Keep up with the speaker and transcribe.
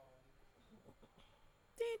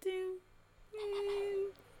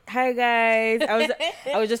Hi guys.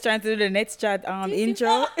 I was just trying to do the Nets chat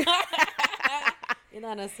intro. In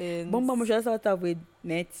honest. Bomba mo siya start off with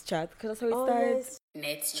Nets chat because that's how it starts.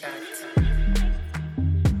 Nets chat.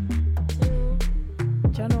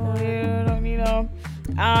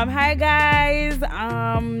 Hi guys.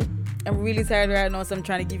 I'm really tired right now, so I'm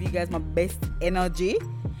trying to give you guys my best energy.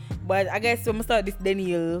 But I guess when I start this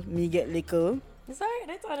Daniel, me get little. It's alright,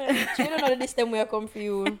 that's alright. You don't know this time we come for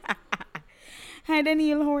you. Hi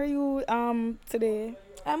Daniel, how are you today?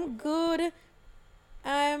 I'm good.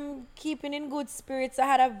 I'm keeping in good spirits. I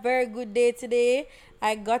had a very good day today.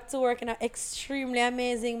 I got to work in an extremely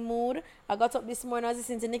amazing mood. I got up this morning, I was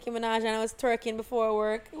listening to Nicki Minaj and I was twerking before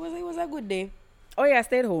work. It was a good day. Oh yeah, I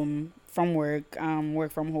stayed home from work.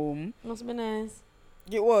 Work from home. Must be nice.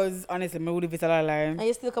 It was honestly my would if it's a lie. And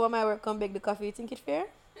you still come at my work, come bake the coffee. You think it fair?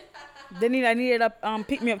 Then I needed a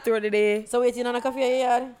pick me up throughout the day. So waiting on a coffee at your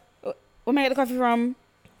yard? Where am I get the coffee from?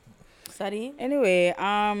 Sorry. Anyway,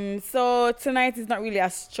 so tonight is not really a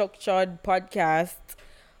structured podcast,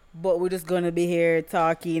 but we're just gonna be here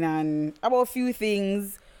talking and about a few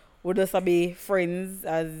things. We'll just be friends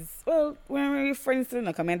as well. We're not really friends to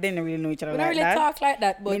know, they didn't really know each other We like don't really that. talk like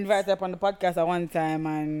that, but We invited her up on the podcast at one time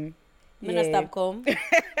and me not stop come.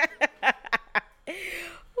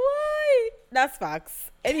 Why? That's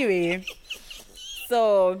facts. Anyway,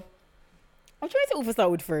 so I'm trying to who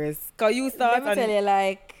start with first. Cause you start. Let me tell you,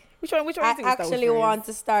 like, Which one? I you think we start with actually first? want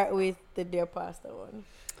to start with the Dear Pastor one.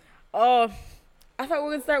 Oh, I thought we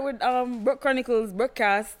were gonna start with Brook Chronicles,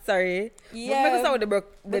 Brookcast. Sorry. Yeah. We're gonna start with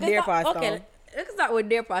the Dear Pastor. Okay, let's start with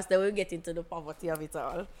Dear Pastor. We'll get into the poverty of it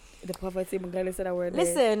all. The poverty. My God, said that word.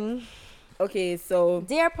 Listen, Okay, so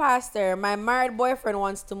Dear Pastor, my married boyfriend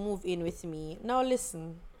wants to move in with me. Now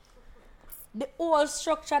listen. The whole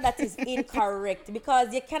structure that is incorrect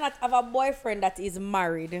because you cannot have a boyfriend that is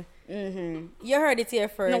married. You heard it here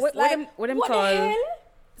first. no, what them what call? the hell?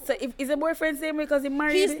 So if is a boyfriend same because he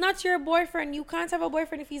married? He's not your boyfriend. You can't have a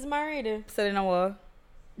boyfriend if he's married. So then what?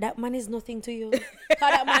 That man is nothing to you. Cause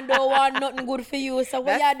that man don't want nothing good for you. So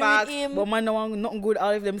what you doing with him? But man don't want nothing good.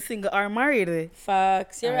 All of them single are married.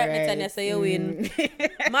 Facts. You're right, Alright. Netanya, so you win.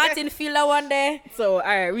 Martin feel that one day. So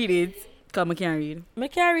alright, read it. Come, I can't read. Me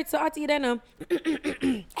carry it so at you then.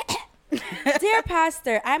 Dear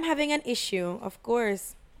Pastor, I'm having an issue, of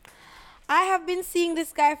course. I have been seeing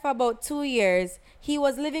this guy for about 2 years. He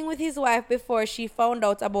was living with his wife before she found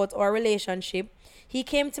out about our relationship. He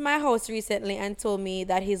came to my house recently and told me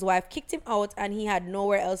that his wife kicked him out and he had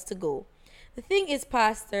nowhere else to go. The thing is,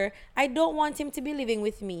 Pastor, I don't want him to be living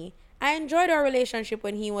with me. I enjoyed our relationship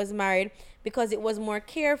when he was married because it was more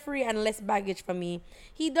carefree and less baggage for me.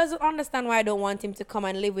 He doesn't understand why I don't want him to come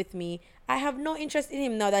and live with me. I have no interest in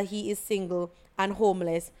him now that he is single and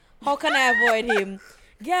homeless. How can I avoid him?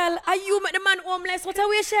 Girl, are you make the man homeless? What a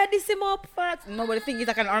way she this him up? Facts. No, but the thing is,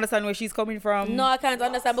 I can understand where she's coming from. No, I can't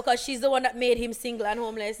understand because she's the one that made him single and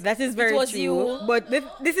homeless. That is very it was true. You. But this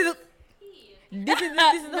is the No,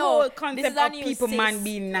 whole this concept is on of you, people sis. man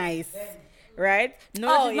being nice, right? No,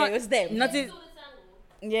 Oh, that is yeah, it was them. Not it.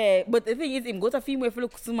 Yeah, but the thing is, him go to female if you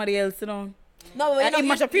look somebody else, you know. No, And he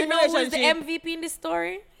must have you know who's the relationship. MVP in this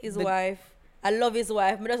story? His wife. I love his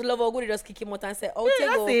wife. I just love how good he just kick him out and say, oh, Yeah, take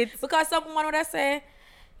that's go. it. Because someone would have say,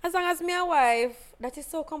 as long as me a wife, that is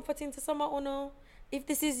so comforting to someone who know. If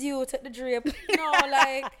this is you, take the drape. No,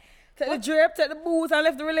 like, Take the drape, take the boots, and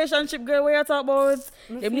left the relationship, girl. What you talk about?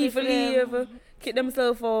 Them need to leave, kick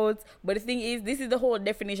themselves out. But the thing is, this is the whole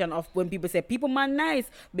definition of when people say people man nice,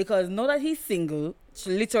 because now that he's single, she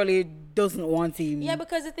literally doesn't want him. yeah,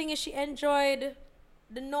 because the thing is, she enjoyed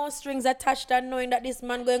the no strings attached and knowing that this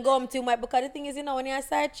man going to go home too much. Because the thing is, you know, when you're a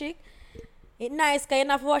side chick, it's nice because you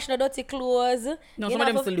don't have to wash the dirty clothes. No, You some of don't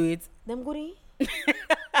them have still do it. Them goodie?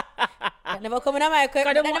 That never come in my care.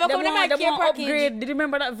 Cause They never come in my they care want package. upgrade. Did you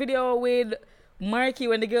remember that video with Marky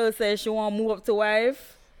when the girl said she want to move up to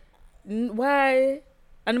wife? Why?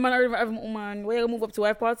 And the man already have a woman. Why you gonna move up to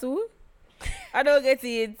wife part 2? I don't get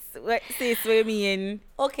it. What sis, what you mean?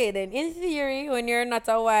 Okay then, in theory, when you're not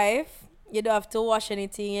a wife, you don't have to wash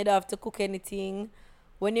anything, you don't have to cook anything.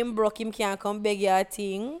 When him broke, him can't come beg you a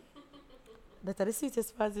thing. That's the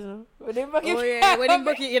sweetest part, you know. When him broke, Oh yeah, when him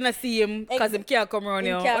bucket you not see him because him can't come around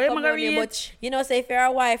you. him can't Oh, come around you, but you know, say if you're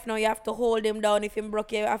a wife now, you have to hold him down. If him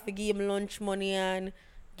broke, you have to give him lunch money and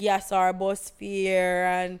gas or bus fare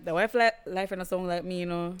and the wife life in a song like me, you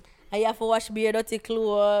know. And you have to wash bare dirty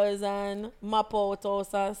clothes and mop out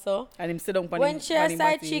house and so. And him sit down When she a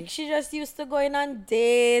side chick, she just used to going on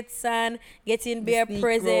dates and getting bare sneak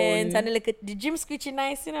presents round. and look at the gym screeching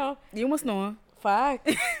nice, you know. You must know. Fact.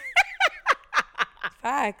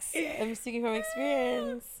 Facts. I'm speaking from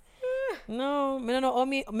experience. No, me don't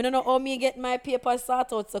know how me get my papers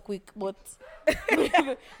sorted out so quick, but me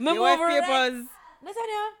move Your wife over like, papers.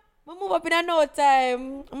 Natanya, me move up in a no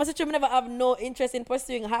time. I must say, me never have no interest in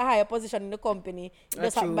pursuing a higher position in the company. It That's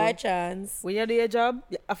just happen true. by chance. When you do your job,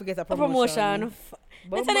 you have to get a A promotion. promotion.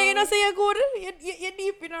 Bum, Natanya, you know, bum. say you're good. You're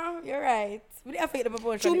deep, you know. You're right. We have to get the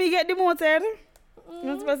promotion. True, me get demoted. You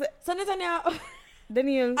know supposed to say, So Natanya,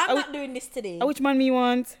 Daniel, I'm not doing this today. which man me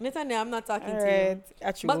want? Natanya, I'm not talking to you. Alright,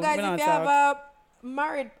 that's true. But guys, Me if not you talk. have a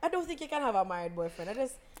married, I don't think you can have a married boyfriend.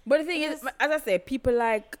 But the thing is, as I said, people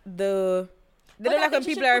like they But don't I like when think she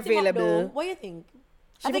people should are put him up, though. available. What do you think?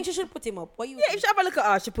 I think she should put him up. What you Yeah, think? if she have a look at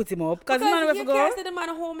her, she put him up. Because man Because will you go. can't say the man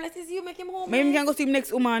homeless. Is you make him homeless? Maybe we can go see him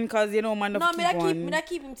next woman because you know man No, don't me keep da one. keep, me da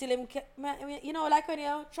keep him till him, you know, like when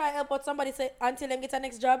you try help out somebody say, until him get a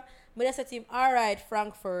next job, me da say to him, all right,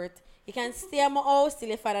 Frankfurt, you can stay at my house till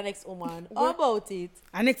you find a next woman. How about it?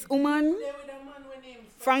 A next woman,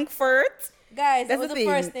 Frankfurt. Guys, that That's was the the thing.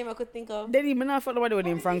 first name I could think of. Then even not follow what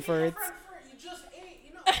name Frankfurt. You just ate.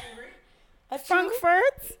 You're not hungry. A true-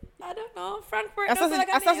 Frankfurt. I don't know. Frankfurt. A doesn't sausage,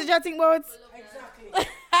 like a sausage name. I think about. Exactly.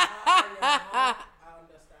 I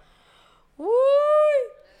understand. Woo!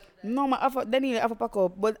 No, then you have to pack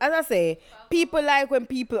up. But as I say, people like when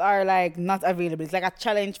people are like not available. It's like a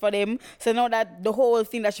challenge for them. So now that the whole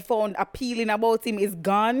thing that she found appealing about him is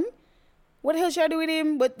gone, what the hell should I do with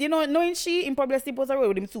him? But you know, knowing she in probably sleep outside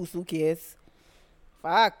with him 2 suitcases.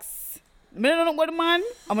 Facts. I don't know about the man.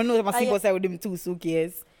 I'm gonna know if I sleep yeah. outside with him 2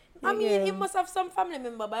 suitcases. I mean, Yeah. he must have some family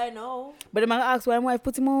member by now. But the man asked why my wife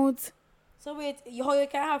put him out. So wait, how you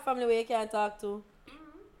can have family where you can't talk to?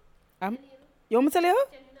 You want me to tell you?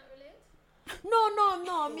 Can you not relate?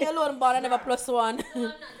 No. Me alone born. I never plus one. No, I'm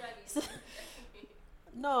not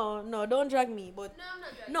dragging. No, don't drag me. But No, I'm not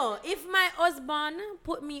dragging. no, if my husband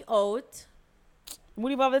put me out,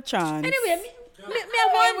 Would you have a chance? anyway, me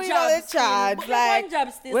have one we job. have a still. chance, Me have like, one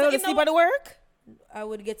job still. Well, So you if sleep no- at the work? I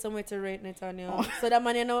would get somewhere to rent, Nathaniel. So that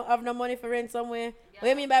man, you know, have no money for rent somewhere. What do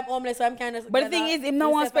you mean by homeless? So I'm kind of. But the thing is, him no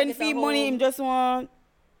want spend free money, him just want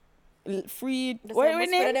free. What What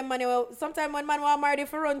is it? them money? Well, sometimes when man want married, you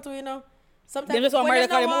for run too, you know. Sometimes Them just want when married, them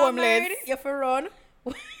call not them want homeless. married, you for run.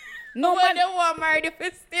 No When man. they want married, you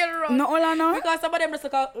for still run. No, hold on, no. Because some of them just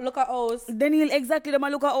look at house. Daniel, exactly. Them a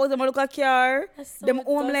look at house, them a look at car. That's so Them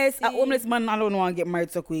homeless. A dusty. homeless man alone want get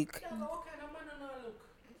married so quick. Yeah, but what kind of man do not look?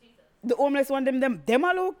 The homeless one, them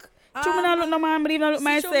a look. True, me not look no man, but even not look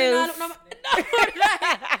myself.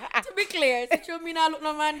 To be clear, so true me not look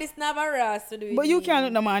no man, this never ras to do with But you me. can't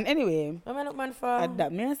look no man anyway. I'm look man for.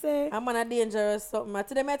 That me I say. I'm on a dangerous something.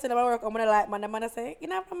 To them I tell them I work, I'm gonna like man. The man I say, you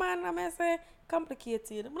know, man, I'm gonna say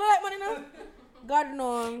complicated. I'm like man, you know. God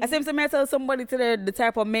knows. I same time I tell somebody today the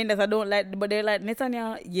type of men that I don't like, but they're like,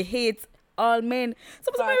 Netanya, you hate all men.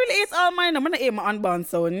 Somebody really hate all men. I'm gonna hate my unborn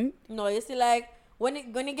son. No, you see, like when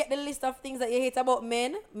you get the list of things that you hate about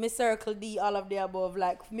men, me circle D all of the above.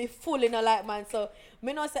 Like me full in a like man. So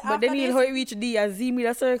me not say But after then you'll this. how you reach D as Z me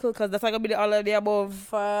the circle, because that's not gonna be the all of the above.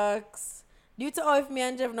 Facts. Due to how if me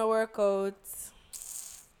and Jeff no work out,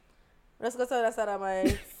 let's go to the side of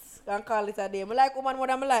my and call it a day. I like woman more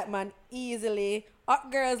than I like man. Easily.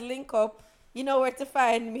 Hot girls link up. You know where to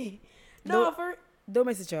find me. No, No. for Don't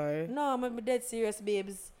message her. no, I'm dead serious,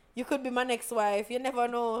 babes. You could be my next wife. You never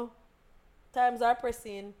know. Times are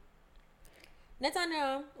pressing.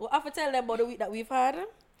 Nathaniel, we'll have to tell them about the week that we've had.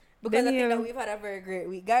 Because I think Daniel. that we've had a very great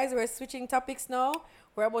week. Guys, we're switching topics now.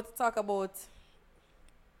 We're about to talk about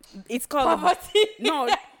It's called. poverty. No.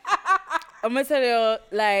 I'm gonna tell you,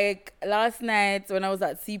 like last night when I was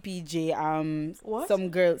at CPJ, What? some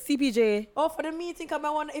girl CPJ. Oh, for the meeting, come I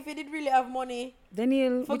wonder if you did really have money.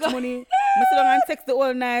 Daniel, Forgot. which money? I sit down and text the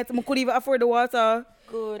whole night. I couldn't even afford the water.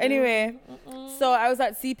 Good. Anyway, so I was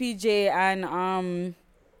at CPJ and I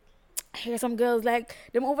hear some girls like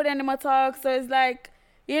them over there in my talk. So it's like,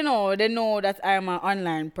 you know, they know that I'm an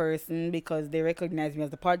online person because they recognize me as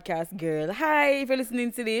the podcast girl. Hi, if you're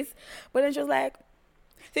listening to this. But then she was like,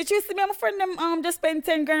 so you see me and my friend them just spend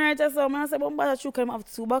 10 grand right or so. And I said, but that's true, 'cause them have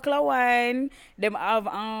 2 bottles of wine, them have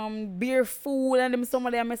beer food, and them some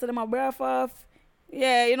of them I said them a breath off.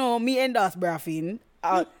 Yeah, you know, me and us breathing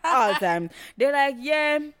all the time. They're like,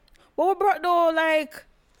 yeah, but we brought though, like,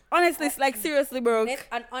 honestly, it's like seriously broke.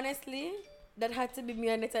 And honestly, that had to be me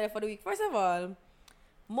and Netanya for the week. First of all,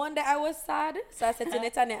 Monday I was sad. So I said to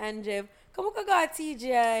Netanya and Jeff, come we could go at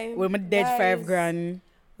TGI. With my dead Guys, 5 grand.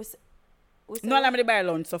 We said, No, I'm gonna buy a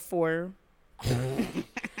lunch, so 4.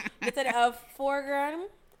 Netanya have 4 grand.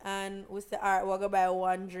 And we said, all right, we're going to buy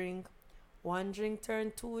 1 drink. 1 drink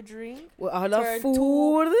turn 2 drink. With all the Turn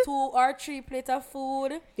food. 2 or 3 plate of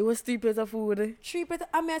food. It was 3 plates of food. 3 plate.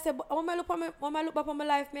 I mean, I said, when I look back on my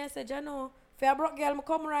life, me I said, you know, if I broke girl, I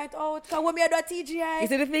come right out. Cause when me I do a TGI. You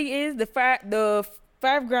see, the thing is, the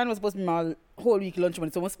 $5,000 was supposed to be my whole week lunch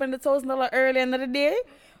money. So I spend $1,000 early end of the day.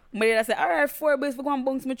 But then I said, all right, $4 for going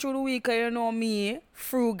bounce me through the week. Cause you know me,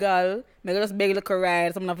 frugal. I just beg like a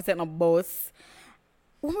ride. Someone have to set on a bus.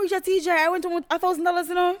 When we reach a TGI, I went to $1,000,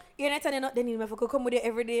 you know. You're not telling not they need me to come with you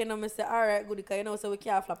every day, and I'm say, all right, good, because you know, so we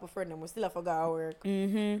can't flap a friend, and we still have to go to work.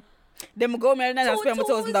 Then I go and I spend my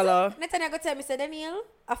 $1,000. Netanya go tell me, say, Daniel,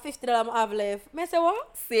 a $50 I have left. I say,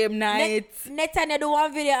 what? Same night. Netanya do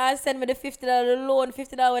one video and send me the $50 loan,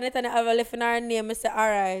 $50 when Netanya have left in her name. I say, all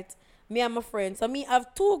right, me and my friend. So me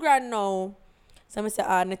have $2,000 now. So I say,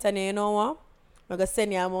 Netanya, you know what? I'm going to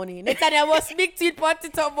send you money. Netanya was big tweet put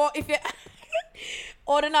it up, but if you...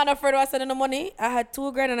 Or another friend was sending the money. I had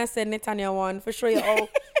 $2,000 and I said Netanya one for sure. You all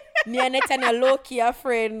me and Netanya low key a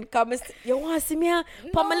friend. Come, you want to see me?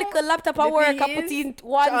 Put my little laptop at work. I put in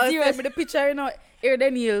 1 0. Send me the picture, you know. Here,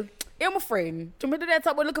 Daniel. Here, my friend. To me, do that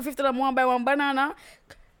top, but look at $50 one by one banana.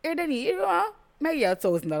 Here, Daniel, you know, maybe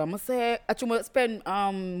 $1,000. I say, I should spend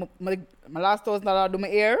my last $1,000 do my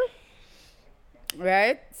hair.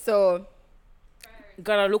 Right? So.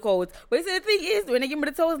 Gotta look out. But you see, the thing is, when they give me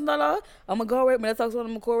the $1,000, I'm gonna go work. I'm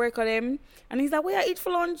gonna go work on them. And he's like, where I eat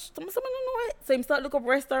for lunch? So I'm like, I don't know it. So he start look up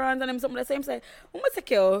restaurants and them something the same say, I'm gonna take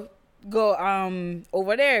you go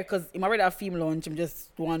over there because I'm already have film lunch. I'm just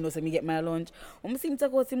want to know so me get my lunch. I'm gonna see him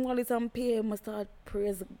take out some wallet and pay. I'm gonna start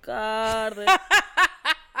praise God.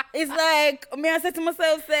 It's like me I said to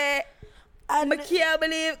myself, say, I can't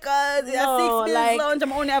believe because it's No, 6 like- lunch,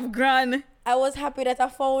 I'm only have grand. I was happy that I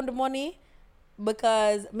found money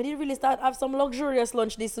because I didn't really start have some luxurious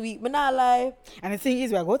lunch this week. But not lie. And the thing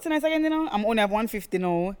is, we are going tonight again, you know. I'm only have 150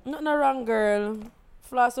 now. Nothing wrong, girl.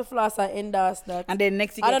 Floss to floss, I endorse that. And then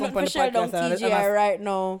next week I I don't come know on for the sure down podcast. TGI right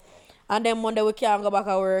now. And then Monday we can't go back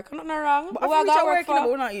at work. Nothing wrong. But we after we got work, work you know,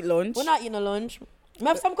 for. we not eat lunch. We're not eating a lunch. I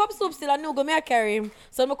have some cup soup still and noodle me I carry him.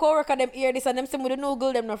 So my co-worker them hear this and them say with the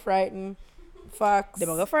noodle them not frightened. Facts. They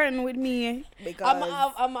go frightened with me because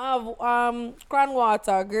I'm have cran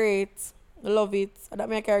water, great. Love it. That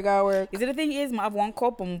me I carry go work. you see the thing is, I have 1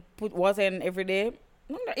 cup and put water in every day.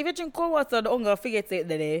 If you drink cold water, the hunger forget it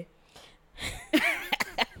the day.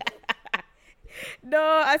 No,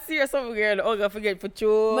 I serious something girl, the hunger forget for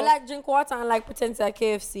sure. I like drink water and like pretend to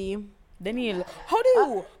KFC. Daniel, how do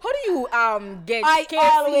you get I KFC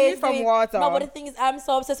always from do it. water? No, but the thing is, I'm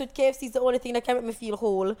so obsessed with KFC. It's the only thing that can make me feel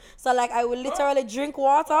whole. So like, I will literally drink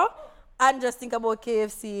water and just think about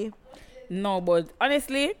KFC. No, but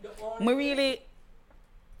honestly, me really.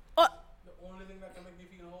 The only thing that can make me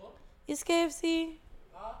feel whole. Is KFC?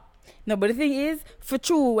 No, but the thing is, for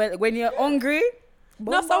true, when you're hungry,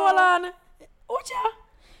 No, so hold on. Ocha.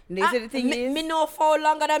 they say the thing is, Me know for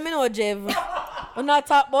longer than me know Jev. I'm not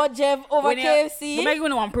talk about Jev over when KFC. But maybe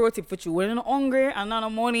one pro tip for you. When you're hungry and not no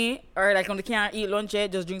money, or like when you can't eat lunch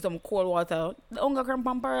yet, just drink some cold water. The hunger cramp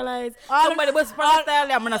and paralyze. Somebody was style,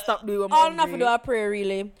 I'm gonna stop doing what All I'm enough to do a prayer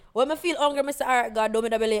really. When I feel hungry, I say, alright, God, don't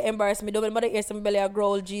make the belly embarrass me. Don't make the ears and belly a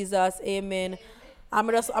growl, Jesus, amen. I'm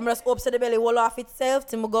just upset the belly wall off itself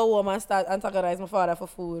till I go home and start antagonize my father for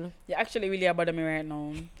food. You actually really bother me right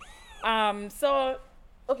now. So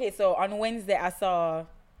on Wednesday I saw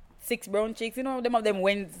 6 brown chicks. You know them of them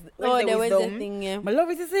Wednesday. Oh, the Wednesday wisdom. thing, yeah. My love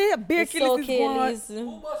is to say a beer It's so kill is gone. Kaylee's.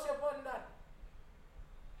 Who bust you upon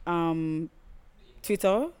that?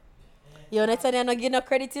 Twitter. Yo, Netanya no give no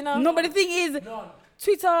credit, you know? No, but the thing is, None.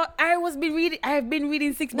 Twitter. I have been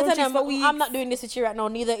reading 6 brown chicks for Netanya, weeks. I'm not doing this with you right now,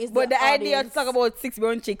 neither is But the idea to audience. talk about 6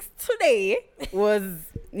 brown chicks today was,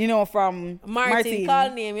 from Martin, call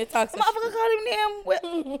name, you talk I'm not gonna call him name.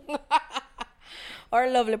 Well, Our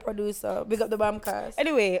lovely producer, big up the Bamcast.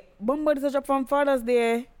 anyway, Bumble is a drop from Father's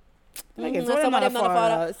Day. Like it's no, one some of of them not a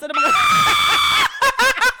father. So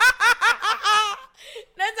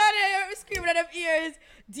Netanya, you're screaming at them ears.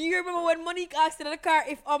 Do you remember when Monique asked in the car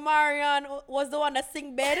if Omarion was the one that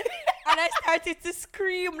sing bed? And I started to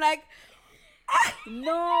scream like,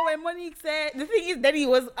 no, when Monique said the thing is that he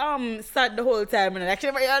was sad the whole time and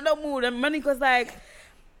actually I no mood and Monique was like,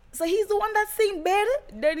 so he's the one that sing bed?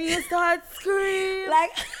 Then he started screaming.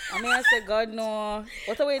 like. I mean I said, God no.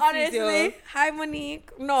 What a way to see you. Honestly, hi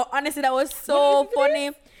Monique. No, honestly, that was so Monique listen to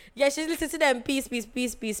funny. Yeah, she's listening to them. Peace.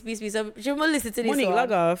 So she will listen to this Monique, one.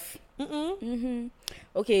 log off. Mm-mm.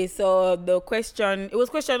 Okay, so it was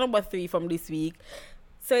question number 3 from this week.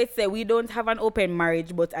 So it said, we don't have an open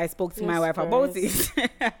marriage, but I spoke to my Yes, wife about Christ.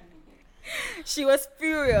 it. She was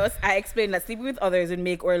furious. I explained that sleeping with others would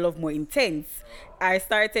make our love more intense. I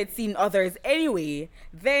started seeing others anyway.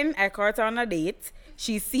 Then I caught her on a date.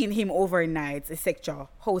 She's seen him overnight, etc.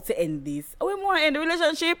 How to end this? Are we more end the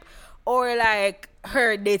relationship or like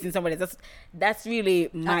her dating somebody else? That's really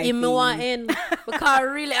my In thing. want in because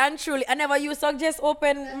really and truly, I never you suggest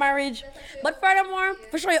open marriage. But furthermore,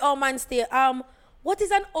 for sure, all man stay. What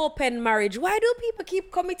is an open marriage? Why do people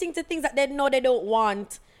keep committing to things that they know they don't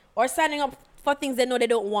want, or signing up for things they know they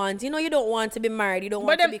don't want? You know, you don't want to be married. You don't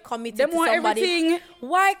want to be committed to want somebody. everything.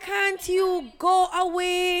 Why can't you go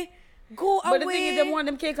away? Go But away. the thing is, they want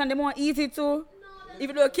them cake and they want eat it too.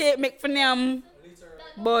 Even though cake make for them,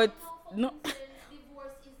 but no.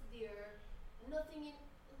 Divorce is there. Nothing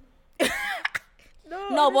in.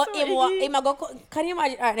 No, but that's so him a go. Can you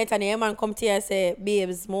imagine? Alright, Netanya, a man come to you and say,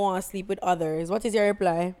 "Babes, I want to sleep with others." What is your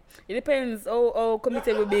reply? It depends how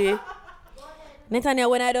committed we be. Netanya,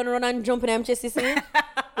 when I don't run and jump in them chest, you see?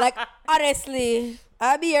 Like, honestly,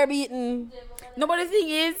 I'll be here beaten. No, but the thing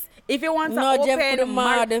is, if you want No, to Jeff coulda open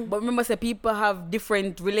mad. but remember, say people have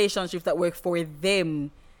different relationships that work for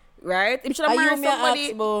them, right? If you should Are have you married me ask,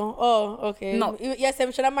 somebody, bo? Oh, okay. No. Yes, I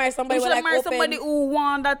should have married somebody you who should have like married open. somebody who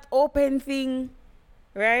want that open thing,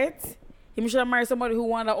 right? You should have married somebody who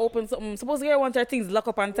want to open something. Suppose the girl wants her things locked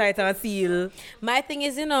up and tight and seal. My thing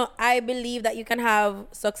is, I believe that you can have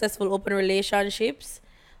successful open relationships.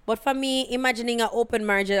 But for me, imagining an open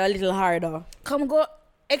marriage is a little harder. Come go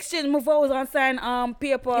exchange my vows and sign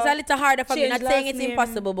paper. It's a little harder for me. Change Not saying last it's name.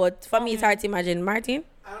 impossible, but for me, it's hard to imagine. Martin?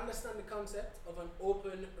 I understand the concept of an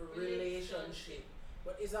open relationship,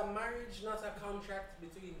 but is a marriage not a contract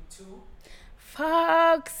between two?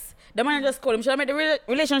 Facts. The man just called him. Should I make the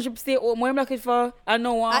relationship stay open? What I'm looking for? I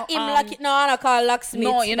know one. Him I call locksmith.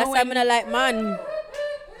 no, you know That's why when- I'm not like, man.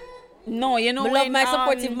 No, you know I love my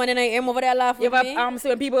supportive man and I am over there laughing You with me. have so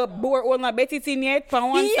when people bore all my betty tin yet from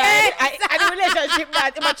one Yes. side. I the relationship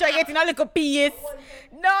that if I try getting a little piece.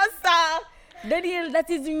 No, sir. Daniel, that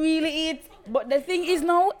is really it. But the thing is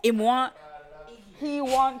now, he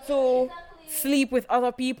want to sleep with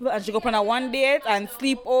other people and she go on a one date and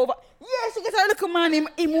sleep over. Yeah, she gets a little man, him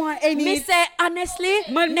want any. Me say honestly,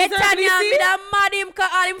 Man, Netanya Mr. me da mad him cause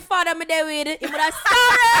all him father me there with. Him woulda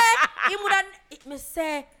sorry. Him woulda me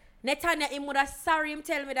say Netanya him woulda sorry him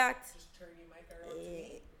tell me that. Just turn your mic around to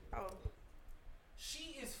me.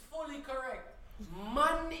 She is fully correct.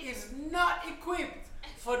 Man is not equipped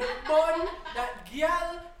for the bun that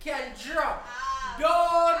girl can drop.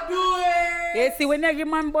 Don't do it. Yeah, see, when you give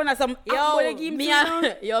man bonus, some Yo,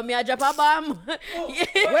 me a drop a bomb.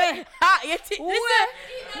 Where? Listen,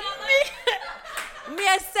 me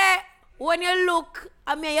a say when you look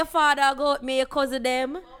at me and your father go, me and your cousin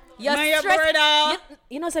them. You're Me and your stressed. brother.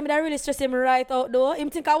 You know, something that really stress him right out though. Him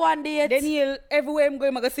think I one day. Daniel, everywhere I'm going,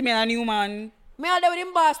 I'm going to see me a new man. Me all day with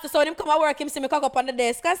him boss, so when him come to work, him see me cock up on the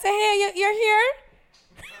desk and say, "Hey, you're here."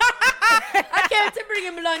 I came to bring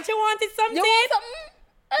him lunch. You wanted something? You want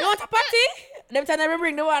something? You want a patty? Them time I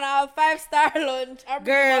bring the one a 5-star lunch. I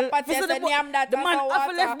bring him Girl, a patty. I so said, "Yam that." the and man some have to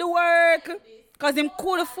water." left the work because him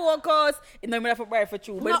cool focus. You know, me have to buy for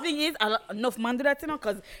you. But No. the thing is, enough man do that, you know,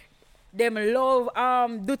 because them love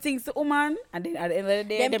do things to woman and then at the end of the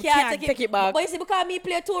day, them can't take it back. But you see, because me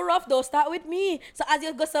play too rough, though, start with me. So as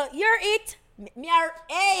you go, so you're it. Me are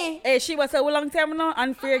A. Hey, she was a long time now,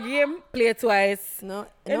 unfair game, play twice. No,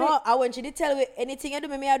 Any- no. I want you to tell me anything you do,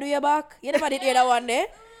 me I do your back. You never did hear that one day.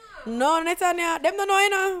 No, Netanya, them don't know, you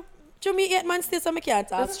know. To me, 8 months still, so me can't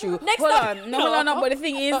talk. That's true. Next Hold up. on. No, hold on, no. But the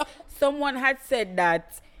thing is, someone had said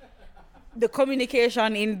that the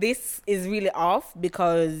communication in this is really off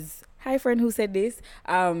because hi friend who said this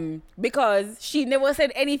because she never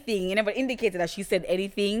said anything. He never indicated that she said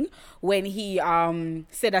anything when he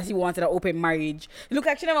said that he wanted an open marriage. Look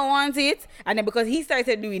like she never wants it, and then because he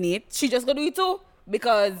started doing it, she just gonna do it too.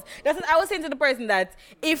 Because that's what I was saying to the person, that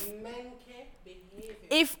if Men can't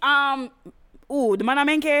behave. the man a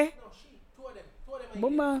men care. No, she. Two of them. Ain't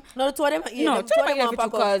Bomba. No, the two of them. Yeah, No, them two of them totally want pack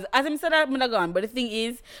up. because as I said, I'm not gone. But the thing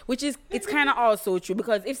is, which is, it's kind of also true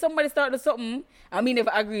because if somebody started something and me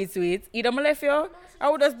never agrees to it, either I left you, I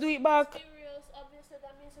would just do it back. Serious, obviously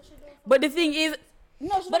that means that she don't. But the thing is,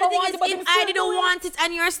 no, she But the never thing want is, it, but if them I still didn't do it. want it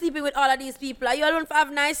and you're sleeping with all of these people, are you alone for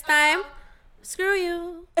have nice time? Screw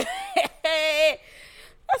you.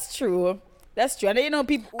 That's true. That's true. And then, you know,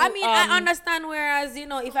 people. I mean, I understand. Whereas,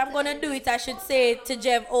 if I'm gonna do it, I should say to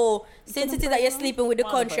Jeff, "Oh, since it is that you're sleeping with the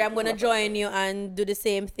country, I'm gonna join you and do the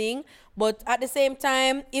same thing." But at the same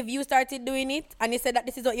time, if you started doing it and you said that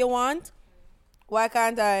this is what you want, why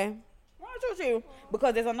can't I? True, true.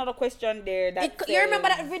 Because there's another question there that. You remember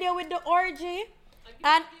that video with the orgy?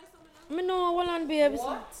 And me know, hold on, babes.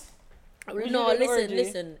 No, did the listen, orgy.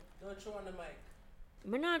 listen. Don't show on the mic.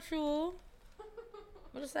 I'm not true.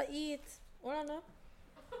 I just eat. What I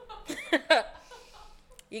know?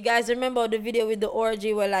 You guys remember the video with the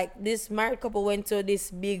orgy where like this married couple went to this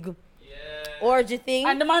big orgy thing?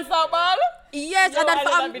 And the man saw ball? Yes, Yo, and I love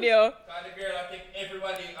that video. Cause the girl, I think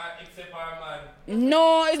everybody except our man.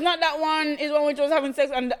 No, it's not that one. It's one which was having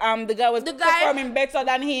sex and the guy was The guy- performing better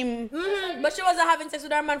than him. But she wasn't having sex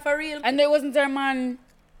with her man for real. And there wasn't her man.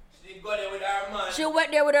 She didn't go there with our man. She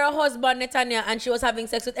went there with her husband, Netanya, and she was having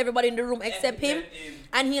sex with everybody in the room except him.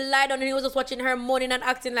 And he lied on and he was just watching her moaning and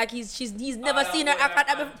acting like he's never seen her act like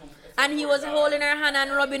that before. And he was holding her hand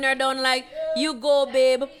and rubbing her down like, you go,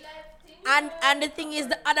 babe. And the thing is,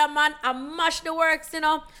 the other man mashed the works, you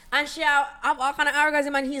know. And she have all kind of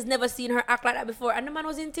orgasm and he's never seen her act like that before. And the man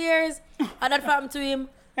was in tears. And that happened to him.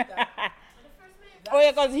 Oh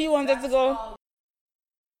yeah, because he wanted to go.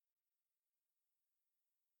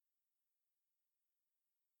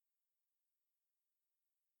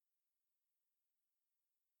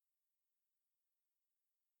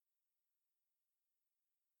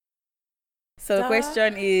 So the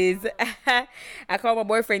question is, I caught my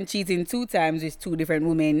boyfriend cheating 2 times with 2 different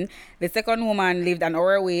women. The second woman lived an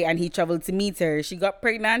hour away and he traveled to meet her. She got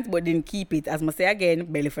pregnant but didn't keep it. As I say again,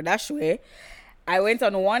 belly for dash way. I went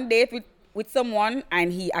on one date with someone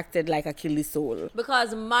and he acted like a killy soul.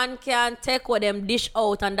 Because man can't take what them dish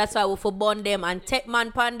out, and that's why we for burn them and take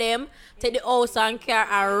man pan them, take the house and car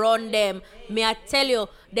and run them. May I tell you,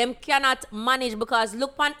 them cannot manage because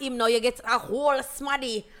look pan him now, you get a whole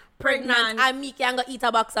smaddy pregnant and me can go eat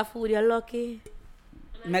a box of food. You're lucky.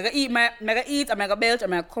 I'm gonna eat, I'm gonna belch, I'm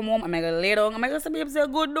gonna come home, I'm gonna lay down, I'm gonna say, babe, you're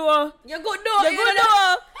good though. You're good though. You're good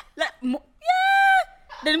though. Like, yeah.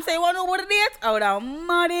 Then him say, you want to know about the date? I would have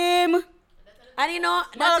mad him. And you know,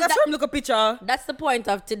 That's from look a picture. that's the point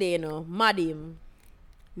of today, you know. Mad him.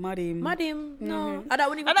 Mad him. Mad him. No. I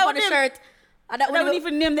don't even I put on don't the even- shirt. I I don't don't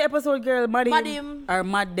even name the episode, girl. Mad him. Mad him. Or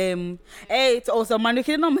mad them. Hey, it's also man,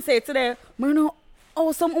 you know me say it today. Man, no.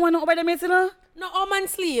 Oh, someone over there, mate, you know? No, all man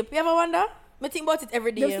sleep. You ever wonder? Me think about it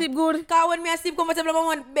every day. Them sleep good. Cause when me I sleep comfortable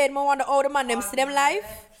in my bed, I wonder how the man them see them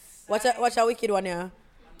life. Watch a wicked one here.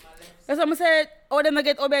 That's what I said. Oh, them not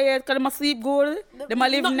get over yet because them sleep good. Them a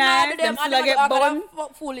live No, nice. them Them still and get them born.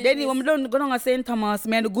 foolish. Then when we don't go down to St. Thomas,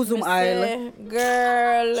 me and the Guzum Isle.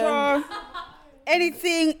 Girl. Sure.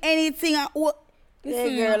 Anything. Hey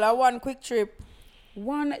girl, I want quick trip.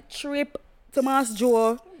 One trip to Mass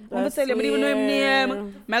Joe. I'm gonna That's tell you, I don't even know him weird.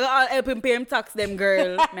 name. I got all help him pay him tax them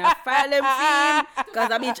girl. I file them fee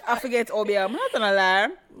because I bitch I forget Obia. I'm not gonna lie.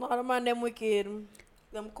 No, the man them wicked.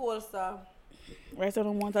 Them cool stuff. Right, I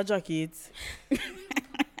don't want a jacket.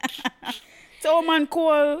 So man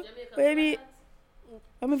cool, baby.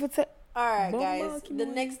 Let me tell. Alright Bomba, guys, the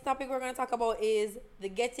Kimoi. next topic we're going to talk about is the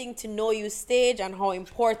getting to know you stage and how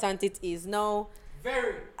important it is. Now,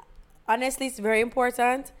 Very. honestly, it's very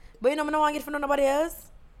important. But you know, I don't want to get for nobody else.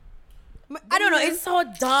 I don't know, it's so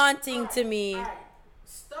daunting to me. Alright,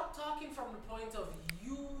 stop talking from the point of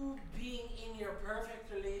you being in your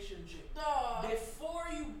perfect relationship. Before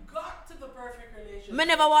you got to the perfect relationship. I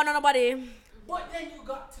never want nobody. But then you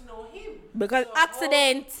got to know him. Because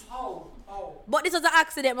Accident. How? But this was an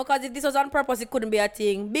accident because if this was on purpose, it couldn't be a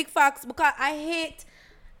thing. Big facts, because I hate.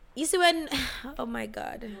 You see when, oh my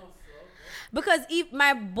God. Because if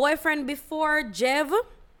my boyfriend before Jev,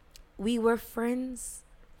 we were friends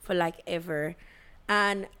for like ever,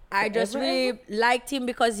 and I just really liked him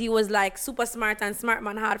because he was like super smart and smart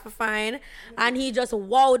man hard for fine, and he just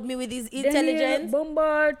wowed me with his intelligence.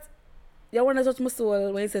 Bombard. You wanna touch my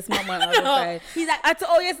soul when you say smart man outside. He's like, I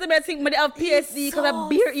thought yesterday I think I have PSD because I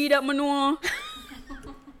beer eat up, I know.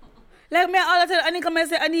 Like me all the time, Anika, I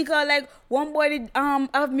say Anika, like one boy did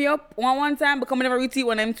have me up one time because I never retweet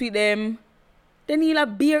when I'm tweet them. Then he'll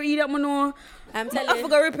have beer eat up, I know. I'm I telling you.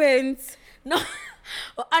 forgot repent. No,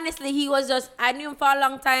 but honestly, he was just, I knew him for a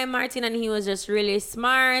long time, Martin, and he was just really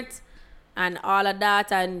smart and all of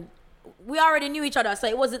that. And we already knew each other, so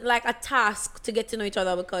it wasn't like a task to get to know each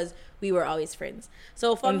other because we were always friends.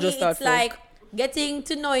 So for And me, just start it's like getting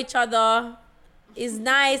to know each other is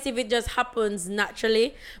nice if it just happens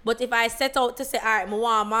naturally. But if I set out to say, all right, I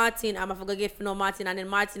want Martin, I'm going to get to know Martin, and then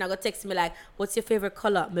Martin I go text me like, what's your favorite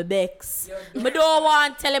color? My Bex. I don't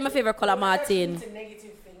want to tell him my favorite color, Martin. Into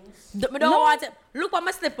negative things. Me don't want to look at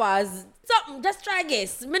my slippers. Something, just try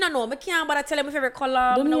guess. Me don't know. Me can't bother tell him my favorite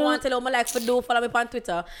color. Me don't want to tell him I like for do. Follow me on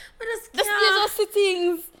Twitter. Me just Just can't. these are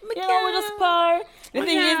things. Me You know, we can't. just par. The Me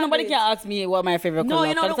thing is, can't nobody be. can ask me what my favorite No, color.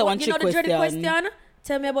 you know That's a the, one you know trick the dirty question.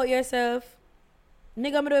 Tell me about yourself.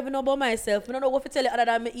 Nigga, me don't even know about myself. Me don't know what to tell you other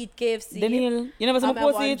than me eat KFC. Daniel, you never saw I'm me at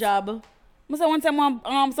post one it? job. I say one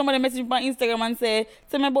time somebody messaged me on Instagram and say,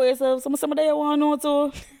 tell me about yourself. Somebody you want to know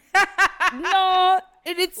too. No,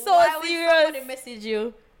 it's so Why would serious. somebody message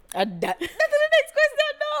you? That's the next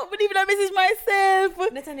question, no. But even I message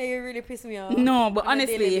myself. Nathaniel, you really piss me off. No, but on a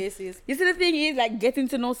daily honestly, basis. you see the thing is like getting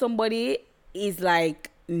to know somebody is like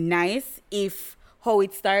nice if how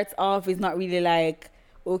it starts off is not really like,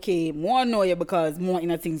 okay, more know you because more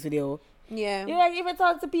inner things with you. Yeah. You like if you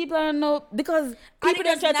talk to people and know because people it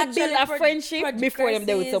don't just try to build a naturally friendship before them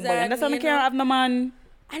there with somebody. And that's why I you can't know. have no man.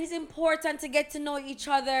 And it's important to get to know each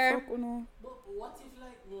other. Fuck, no. But what if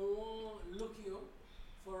like more look you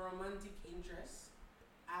for romantic interest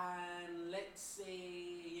and let's say,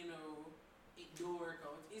 you know, it don't work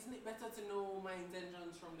out. Isn't it better to know my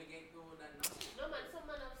intentions from the get-go than not? No man, some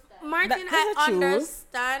man have style. Martin, That's I true.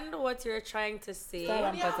 understand what you're trying to say. Style.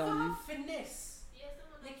 But you have to pattern. have finesse. Yes,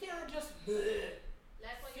 some man You have can't just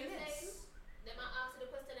like what you're saying. finesse. Them a ask the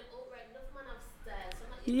question them outright. Enough man have style. Some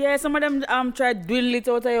man Yeah, some of them try to dwindle it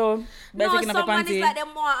out of you. By No, taking up a someone panty. is like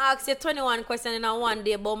them want to ask you 21 questions in a one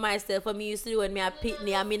day about myself. For me, used to do when me a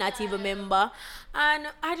pitney and me not even member. And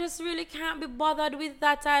I just really can't be bothered with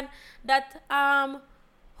that and that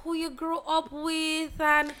who you grew up with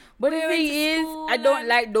and But the where thing into is, school I don't and-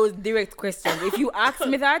 like those direct questions. If you ask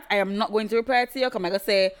me that, I am not going to reply to you. Come, I gonna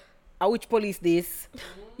say, which police this?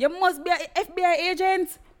 You must be an FBI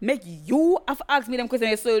agent. Make you have to ask me them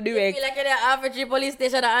questions so You direct. feel like in the average police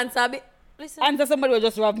station that answer me. Listen. Answer somebody will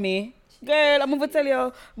just rob me. Girl, I'm going to tell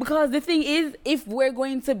you. Because the thing is, if we're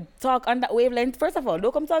going to talk on that wavelength, first of all,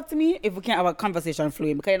 don't come talk to me if we can't have a conversation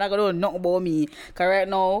flowing. Because you're not going to know nothing about me. Because right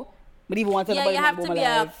now, but even want to Yeah, know you about have my to be a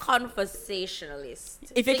life.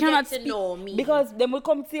 conversationalist. If you to cannot get to know me. because them will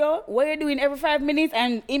come to you, what you doing every 5 minutes,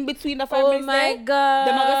 and in between the 5 Oh minutes, my there, God.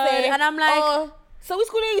 them are gonna say, And I'm like- oh, so which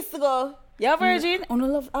school you used to go? You're a virgin? Oh no,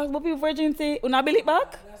 love ask about people virginity. Oh, not it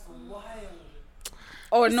back? That's wild.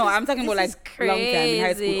 Oh no, I'm talking about this like is long time in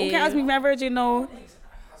high school. crazy. Okay, ask me if I'm a virgin now. I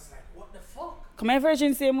was like, what the fuck? Come here,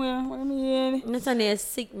 virgin same way. What do you mean? Nathaniel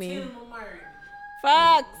sick me. Till I'm married.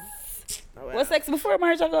 Facts. What sex before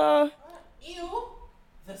marriage ago? Ew.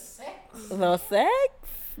 The sex. The sex?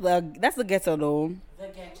 That's the ghetto though. The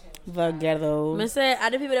ghetto. The ghetto. I say, are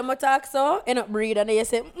the people that talk so, end up breed, and they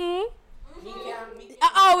say, Me can't be.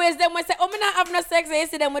 I always them when say, oh, me not have no sex, and you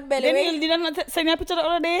see them with belly. Daniel, did I not send you a picture the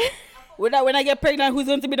other day? When I get pregnant, who's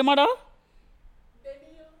going to be the mother?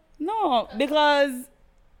 No, because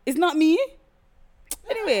it's not me.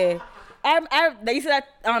 Anyway, they say that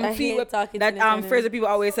I hate people talking to that Nathaniel. first people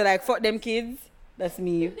always say like fuck them kids. That's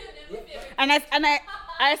me. And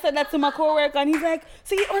I said that to my coworker and he's like,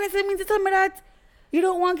 so you honestly mean to tell me that you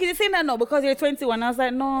don't want kids? You're saying that no because you're 21. I was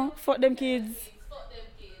like, no, fuck them kids.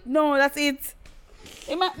 No, that's it.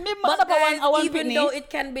 But guys, even though it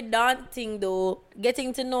can be daunting though,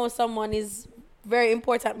 getting to know someone is very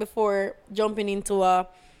important before jumping into a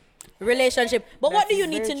relationship. But what That do you is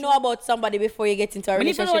need very to true. know about somebody before you get into a we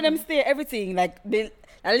need to know relationship? them stay everything like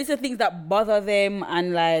at least the things that bother them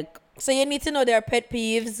and like So you need to know their pet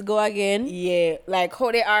peeves. Go again. yeah, like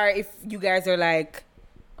how they are if you guys are like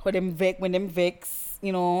how them vex,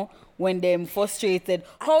 you know, when them frustrated,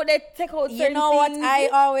 how they take out certain You know what things. I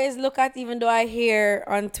always look at, even though I hear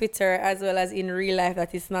on Twitter as well as in real life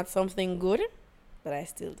that it's not something good, but I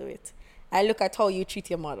still do it. I look at how you treat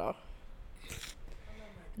your mother.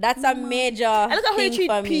 That's a major I look at how you thing treat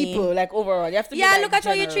for me. people, like overall. You have to be, Yeah, like, look at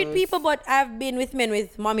how you treat generous. people, but I've been with men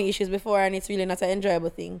with mommy issues before, and it's really not an enjoyable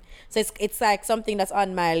thing. So it's like something that's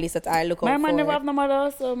on my list that I look My out man for. never have no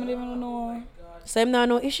mother, so I don't even know. So I'm not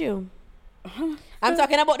no issue. I'm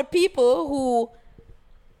talking about the people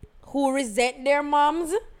who resent their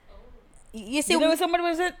moms. You see, You know somebody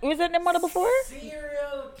resent their mother before?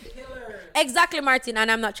 Serial killer. exactly, Martin, and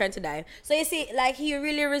I'm not trying to die. So you see, like he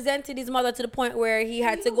really resented his mother to the point where he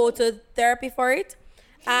had to go to therapy for it.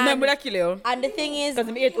 No, And, but I kill you. and the thing is, Because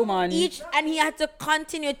I'm 8 woman. and he had to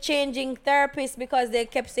continue changing therapists because they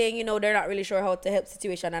kept saying, you know, they're not really sure how to help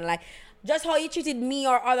situation, and like just how he treated me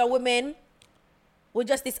or other women with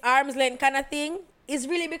just this arm's length kind of thing is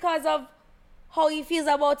really because of how he feels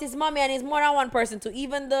about his mommy, and he's more than one person too.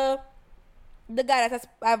 Even the guy that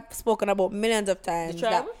I've spoken about millions of times. The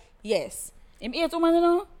tribe? Yes, I'm 8 woman, you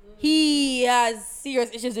know? he has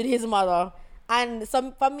serious issues with his mother, and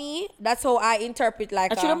some for me that's how I interpret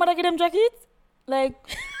like. Actually, mother give them jacket? Like,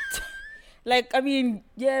 like, I mean,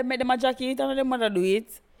 yeah, make them a jacket and their mother do it.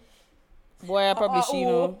 Boy, I probably she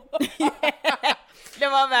know.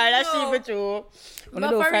 Never mind, that's she for true. But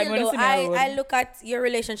for real though, I look at your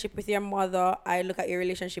relationship with your mother. I look at your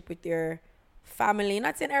relationship with your family.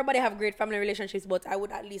 Not saying everybody have great family relationships, but I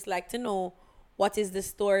would at least like to know what is the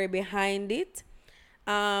story behind it.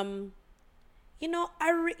 you know,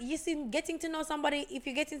 you see, getting to know somebody, if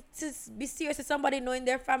you get to be serious with somebody, knowing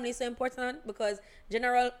their family is so important because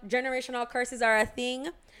generational curses are a thing.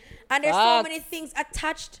 And there's so many things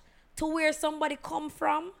attached to where somebody come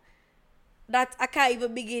from that I can't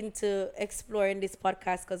even begin to explore in this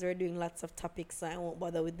podcast because we're doing lots of topics, so I won't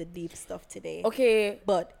bother with the deep stuff today. Okay.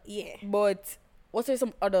 But, yeah. But what are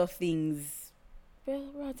some other things?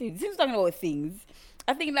 Well, since talking about things,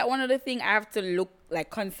 I think that one of the things I have to look, like,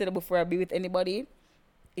 consider before I be with anybody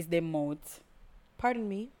is their mouth. Pardon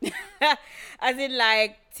me? As in,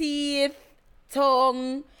 like, teeth,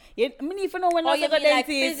 tongue. I mean, if you know when I you go mean like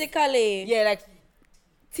dentist, physically? yeah, like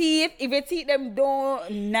teeth. If your teeth them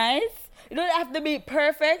don't nice, you don't have to be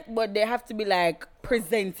perfect, but they have to be like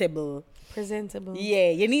presentable. Presentable. Yeah,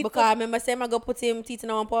 you need because I remember saying I go put him teeth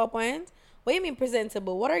in one PowerPoint. What do you mean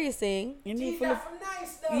presentable? What are you saying? You need Teeth are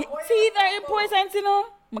nice though. teeth are important, you know.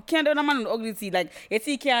 I can't do no man with ugly teeth. Like your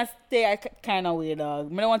teeth can't stay kind of way,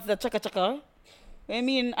 dog. I don't want it to chaka. I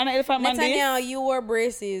mean, an elephant man. Nathaniel, you wore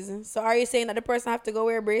braces. So are you saying that the person have to go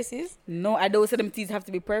wear braces? No, I don't say them teeth have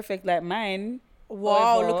to be perfect like mine.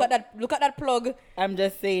 Wow, However, look at that plug. I'm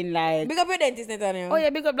just saying, like, Big up your dentist, Nathaniel. oh yeah,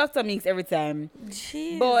 big up Dr. Minks every time.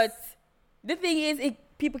 Jeez. But the thing is,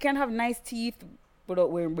 people can have nice teeth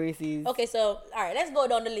without wearing braces. Okay, so all right, let's go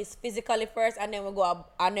down the list physically first, and then we go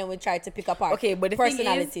up, and then we try to pick apart. Okay, but the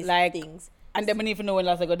personalities, thing is, like, things. And then I need to know when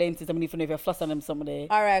last I go dentist. I need to know if you're flossing them someday.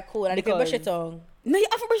 All right, cool. And if you brush your Because- tongue. No, you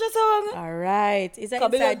have to brush your tongue. All right, it's an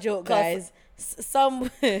Cause inside because- joke, cause- guys. Some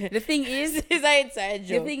The thing is, it's an inside the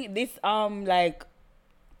joke. thing this like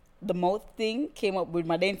the mouth thing came up with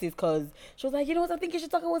my dentist because she was like, you know what, I think you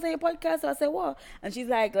should talk about on your podcast. So I said, what? And she's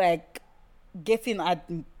like getting a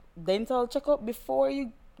dental checkup before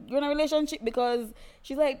you're in a relationship, because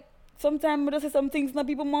she's like, sometimes we just say some things in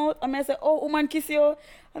people's mouth. And I say, oh, woman kiss you.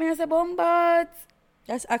 And I say, but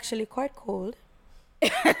That's actually quite cold.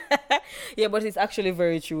 yeah, but it's actually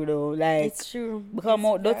very true though. Like, It's true. because It's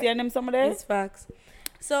mouth dirty fact. and them some of them. It's facts.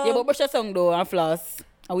 So Yeah, but brush your tongue though and floss,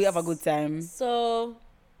 and we have a good time. So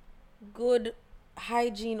good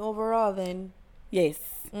hygiene overall then. Yes.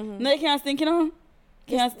 No, you can't stink, you know.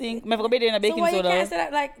 You can't stink. I'm going to be in a So baking why you soda. can't say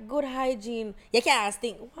that like good hygiene? You can't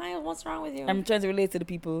stink. Why? What's wrong with you? I'm trying to relate to the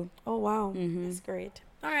people. Oh wow, that's great.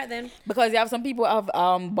 All right then. Because you have some people have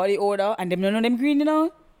body odor and them don't know them green, you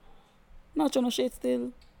know. Not trying to shade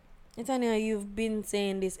still. Nathaniel, you've been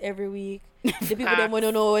saying this every week. The people that want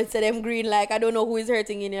to know and say them green, like I don't know who is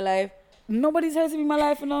hurting in your life. Nobody's hurting me in my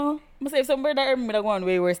life, you know. I'm say if somebody that hurt me, that going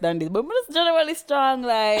way worse than this. But I'm just generally strong,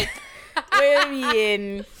 like, where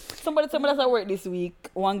me. Somebody told me that's at work this week.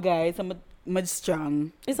 One guy, somebody much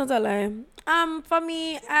strong. It's not a lie. For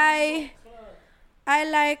me, I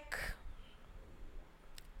like,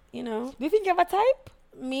 you know, Do you think you have a type?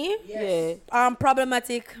 me. Yes.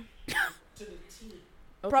 Problematic. To the T.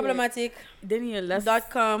 Okay. Problematic. Daniel, that's...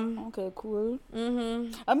 .com. Okay, cool.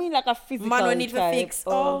 Mm-hmm. I mean like a physical Man, we need to type. fix.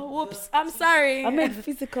 Oh, whoops. I'm sorry. I meant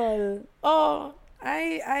physical. Oh,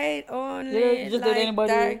 I only You just date like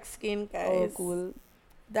anybody? dark skin guys. Oh, cool.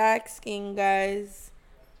 Dark skin guys.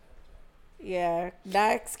 Yeah,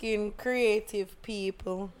 dark skin creative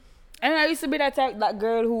people. And I used to be that type, that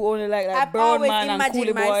girl who only like that I've brown always man and imagined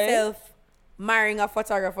coolie boy. myself marrying a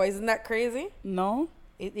photographer. Isn't that crazy? No.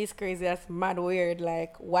 It is crazy. That's mad weird.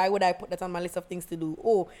 Like, why would I put that on my list of things to do?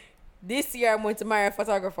 Oh, this year I'm going to marry a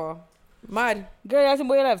photographer. Mad. Girl, I think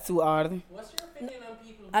boy, you have too hard. What's your opinion on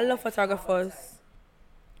people? I love photographers.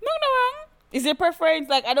 No wrong. Is your preference,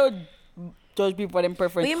 like, I don't judge people for them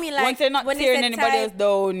preference. What you mean, like, once they're not when it's tearing a anybody type- else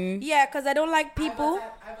down. Yeah, because I don't like people.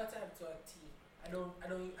 I have a type to a T. I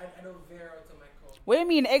don't veer out of my code. What do you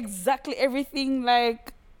mean? Exactly everything,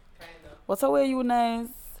 like, Kinda. what's the way you nice?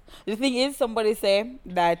 The thing is, somebody say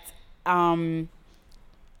that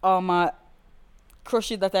all my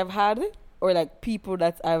crushes that I've had, or like people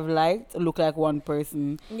that I've liked, look like one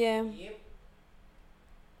person. Yeah. Yep.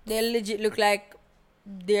 They legit look like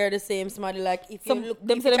they're the same somebody. Like if you Some- look,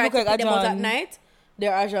 them if say you them try look to like pick them out at Ajan. night,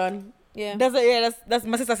 they're Ajan. Yeah. That's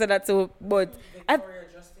my sister said that too. But Victoria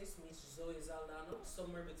Justice meets Zoe Zaldana.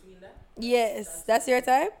 Somewhere between that. Yes, that's your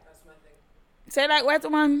type. That's my thing. say like white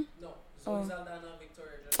woman. No. Zoe Zaldana,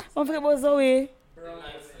 Victoria Justice. Don't forget about Zoe. Brown woman.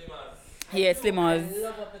 Yeah, I Slimmers.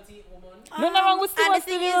 love a petite woman. Nothing wrong with And the Slimmers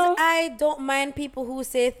thing too, is, though. I don't mind people who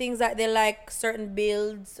say things like they like certain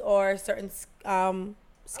builds or certain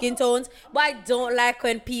skin tones, but I don't like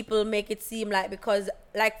when people make it seem like because,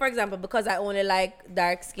 like for example, because I only like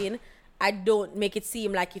dark skin, I don't make it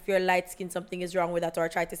seem like if you're light skin something is wrong with that, or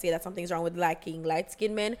try to say that something's wrong with liking light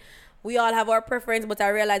skin men. We all have our preference, but I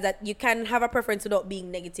realize that you can have a preference without being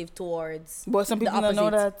negative towards. But some the people don't know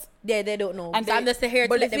opposite. that. Yeah, they don't know. And So I'm they- just here to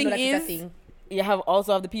but let the them know that thing it's a is, thing. you have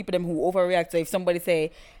also have the people them who overreact. So if somebody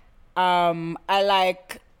say, I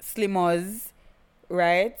like slimmers,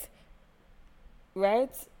 right?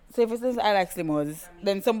 Right? So if it says I like slimmers,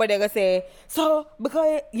 then somebody gonna say, so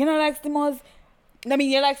because you don't like slimmers, I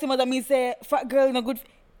mean you like slimmers, that means say fat girl no good.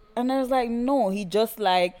 And I was like, no, he just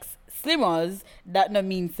likes slimmers. That no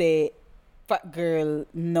mean say fat girl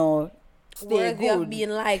no stay worthy good. of being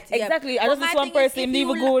liked. Yeah. Exactly. I But just my this one thing is, person if leave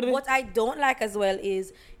you a good. What I don't like as well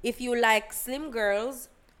is if you like slim girls,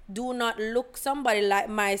 do not look somebody like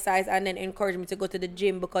my size and then encourage me to go to the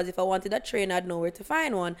gym, because if I wanted a trainer, I'd know where to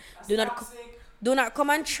find one. Do not come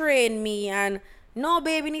and train me and no,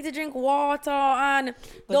 baby, need to drink water and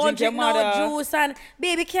But don't drink drink your no mother. juice and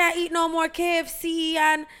baby can't eat no more KFC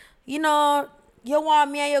and you know you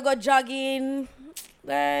want me and you go jogging,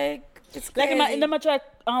 like it's crazy. Like in the try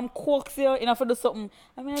coax you, you know, for do something.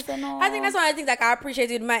 I mean, I said no. I think that's one of the things like I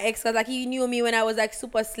appreciated with my ex, because like he knew me when I was like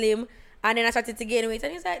super slim, and then I started to gain weight,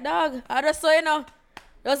 and he's like, dog, I just saw you know,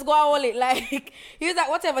 just go and hold it. Like he was like,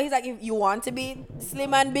 whatever. He's like, if you want to be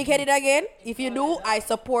slim and big headed again, if you do, I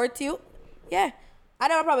support you. Yeah, I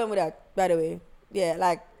don't have a problem with that. By the way, yeah,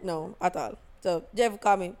 like no at all. So Jeff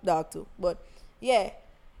call me dog too, but yeah,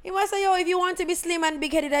 he must say, yo, if you want to be slim and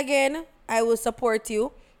big headed again, I will support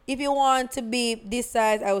you. If you want to be this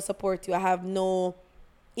size, I will support you. I have no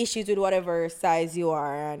issues with whatever size you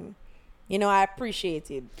are, and you know I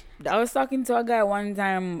appreciate it. I was talking to a guy one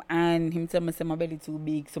time and him tell me say my belly too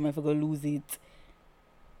big, so I go lose it.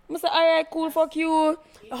 I said, alright, cool, fuck you.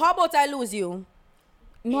 How about I lose you?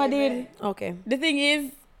 No, I did. Okay. The thing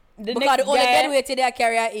is, the Because next the only guy, dead weight today I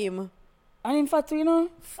carry are him. and him fat too, you know.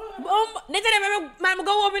 Nathaniel, man,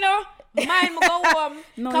 go home, you know. Mine, go home.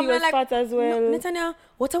 No, Come he was like, fat as well. No, Nathaniel,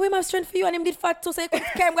 what a way my strength for you, and him did fat too, so you could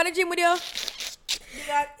carry him go to the gym with you.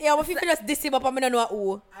 Yeah, but if you could just diss him up, I don't know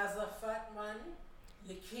who. As a fat man,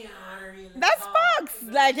 you can't really. That's talk facts.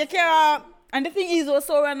 to Like the you can't. And the thing is, it was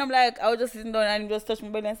so random. Like I was just sitting down and he just touched my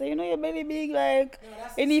belly and say, you know, your belly big. Like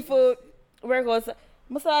you need for workouts.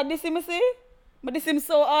 I said, this him, I say. But this him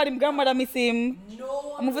so hard. Him grandmother miss him. No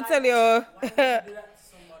one I'm gonna likes tell you. Why would you do that to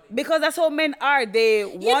somebody? Because that's how men are. They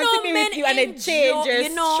want to be with you and then change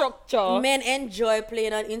your structure. Men enjoy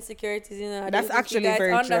playing on insecurities, you know. I That's don't think actually you guys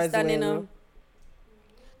very true as understand, you well. know.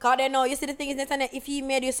 Cause they know, you see the thing is, Nathaniel, if he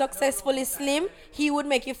made you successfully slim, he would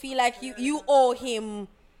make you feel like you owe him.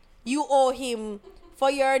 You owe him for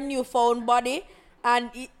your newfound body, and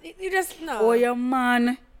you just no. Oh, your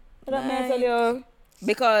man. What I mean, tell you.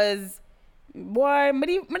 Because, boy, I don't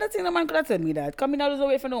think no man could have told me that. Come in, I lose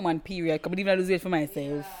weight for no man, period. Come in, I lose weight for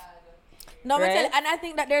myself. No, Right? but tell you, and I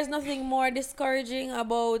think that there's nothing more discouraging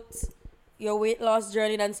about your weight loss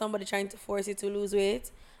journey than somebody trying to force you to lose weight.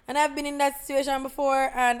 And I've been in that situation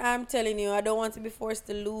before, and I'm telling you, I don't want to be forced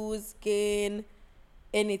to lose, gain,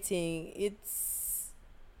 anything.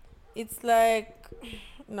 It's like,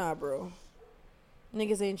 nah, bro.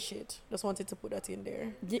 Niggas ain't shit. Just wanted to put that in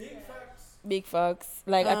there. Big facts.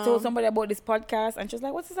 Like, I told somebody about this podcast, and she's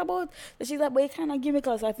like, what's this about? So she's like, but it kind of give me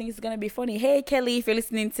cause I think it's going to be funny. Hey, Kelly, if you're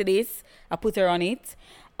listening to this, I put her on it.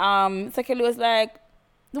 So Kelly was like,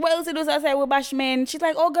 what else to do? So I said, we're bashmen. She's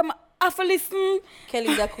like, oh, God, I have to listen.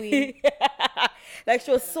 Kelly's a queen. Like, she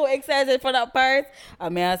was so excited for that part. I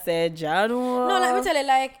mean, I said, Jano. No, let me tell you,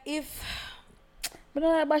 like, if... But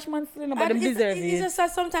I like bashman still, but them deserve it's it. just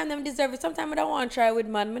that sometimes them deserve it. Sometimes I don't want to try with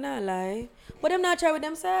man, me not lie. But them not try with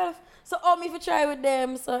themselves. So me if you try with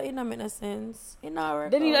them, so it don't make no sense. It not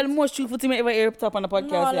work They need out. the most truthful thing ever hear top on the podcast.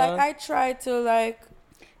 No, like yeah. I try to like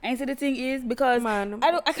And so the thing is, because Man.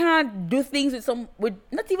 I can't do things with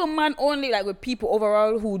not even man only, like with people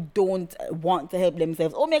overall who don't want to help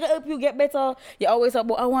themselves. Oh, me I can help you get better. You always talk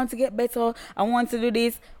about I want to get better. I want to do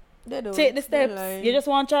this. they do. Take the steps. You just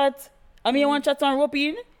want chat. I mean, you want chat on rope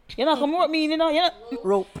in. You know, come rope me in, you know. You know,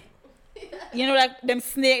 rope. you know, like them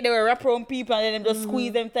snake, they will wrap around people and then them just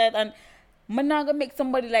squeeze them tight. And I'm not gonna make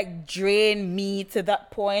somebody like drain me to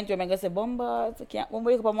that point where I'm gonna say, Bomba, it's okay. When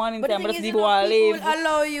we wake up in the morning But the time, I thing just is, leave you know, while I people live. will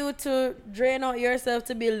allow you to drain out yourself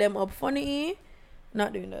to build them up. Funny,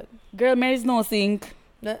 not doing that. Girl, man, is no sink.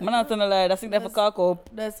 That- I'm not gonna lie, that's thing that for cock up.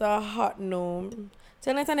 That's a hot no.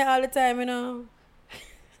 Tell Nathaniel all the time, you know.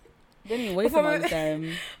 Then you waste all the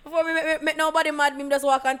time. Before me make nobody mad, me just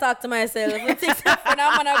walk and talk to myself. I think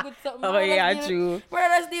I'm a good something. Oh, yeah, true. Where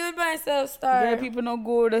let's deal with myself, star. Girl, people no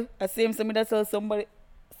good. I same something that tell somebody.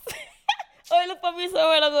 Oh, you look for me so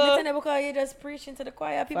well ago. Nathaniel, because you just preaching to the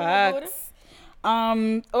choir. People are good.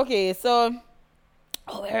 Facts. Okay, so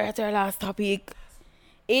we're at our last topic.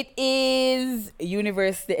 It is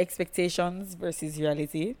university expectations versus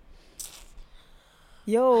reality.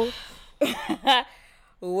 Yo,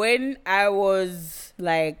 when I was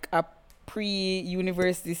like a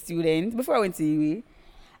pre-university student before I went to UWI.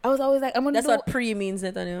 I was always like, I'm gonna That's do. what pre means,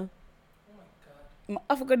 Nathaniel.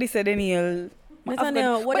 I forgot this said Daniel.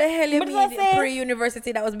 Nathaniel, what the hell you what did I mean say?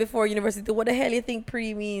 pre-university? That was before university. What the hell you think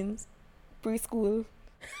pre means? Preschool.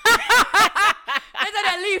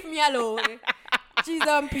 Nathaniel, leave me alone. She's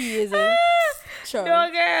on P, is it? Sure. No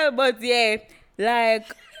girl, but yeah, like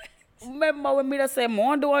remember when me just say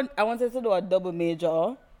I wanted to do a double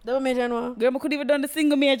major. Double major and what? Girl, I could even done the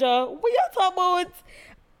single major. What you talking about?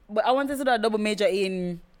 But I wanted to do a double major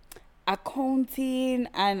in accounting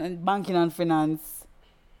and banking and finance.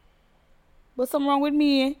 But something wrong with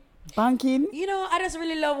me? Banking? You know, I just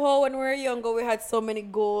really love how when we were younger we had so many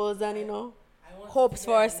goals and I want hopes to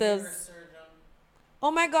for be a ourselves. neurosurgeon. Oh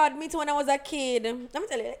my God, me too when I was a kid. Let me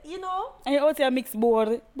tell you, And you out here mixed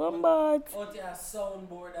board. Bombard. Out here,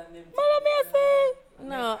 soundboard and them. What let me say?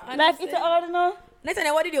 no. Like it's hard, you know?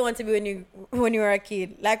 Nathaniel, what did you want to be when you were a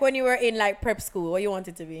kid? Like when you were in like prep school, what you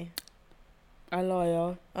wanted to be? A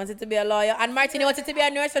lawyer. Wanted to be a lawyer. And Martin, you wanted to be a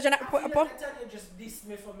neurosurgeon. I feel like Nathaniel just dissed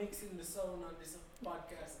me for mixing the sound on this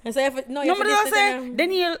podcast. And so if no, No, but I say,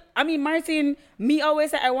 Daniel, Martin, me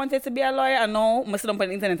always say I wanted to be a lawyer and now I sit up on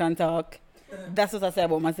the internet and talk. That's what I say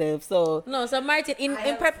about myself. So, No, so Martin, in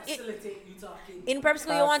prep Facilitate you talking. in prep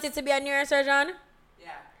school, you wanted to be a neurosurgeon?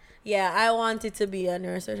 Yeah. Yeah, I wanted to be a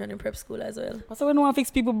neurosurgeon in prep school as well. so we don't want to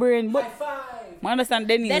fix people's brain. But High five. I understand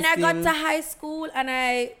Daniel. Then I got still. to high school and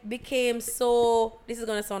I became so, this is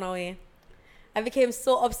going to sound away. I became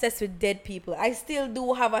so obsessed with dead people. I still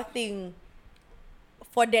do have a thing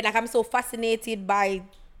for dead. Like I'm so fascinated by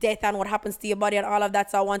death and what happens to your body and all of that.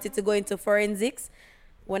 So I wanted to go into forensics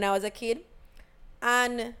when I was a kid.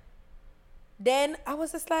 And then I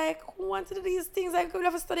was just like, who wanted to do these things? I could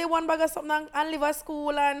have studied one bag of something and leave a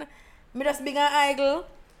school and me just being an idle.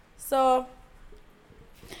 So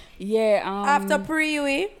Yeah. after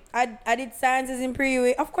pre-UWI, I did sciences in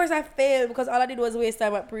pre-UWI. Of course, I failed because all I did was waste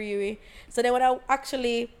time at pre-UWI. So then when I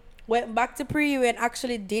actually went back to pre-UWI and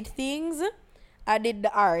actually did things, I did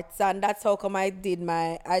the arts. And that's how come I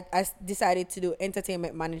decided to do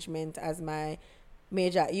entertainment management as my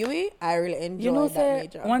major at UWI. I really enjoyed that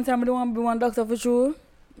major. One time I don't want to be one doctor for sure.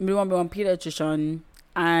 I don't want to be one pediatrician.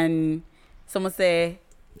 And someone say,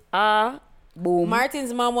 boom.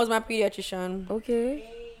 Martin's mom was my pediatrician. Okay.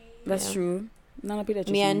 That's Yeah. true. Not a pediatrician.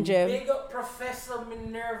 Me and Jeff. Big up Professor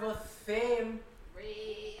Minerva Fame.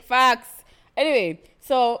 Facts. Anyway,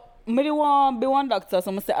 so me don't want to be one doctor.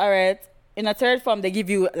 So I say, all right. In a third form, they give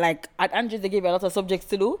you, like, at Andrews, they give you a lot of subjects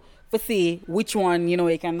to do for see which one,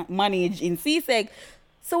 you can manage in CSEC.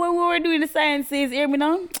 So when we were doing the sciences, hear me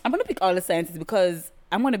now, I'm going to pick all the sciences because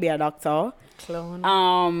I'm going to be a doctor.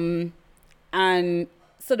 Clone. And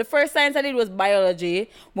so the first science I did was biology.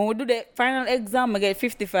 When we do the final exam, I get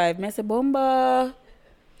 55. I say, Bomba.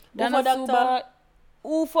 Then Ufa doctor.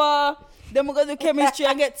 Ufa. Then we go do chemistry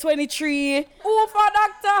and get 23. Oh, for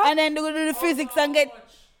doctor. And then we go do the physics and get,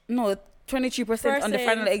 23% on the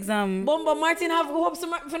final exam. Bomba Martin have hopes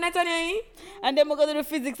for Nathaniel. And then we go to the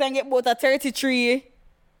physics and get both a 33.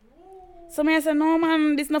 So I said, no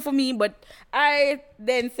man, this not for me. But I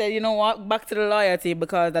then said, you know what, back to the loyalty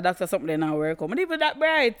because the doctor something now work. I'm even that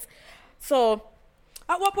bright. So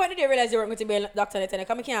At what point did you realize you weren't going to be a doctor, Nathaniel?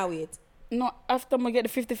 Come, I can't wait. no, after I get the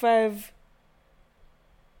 55.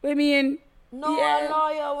 What do you mean? No, Yeah. a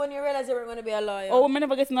lawyer when you realize you weren't going to be a lawyer. Oh, I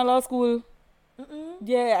never get in a law school.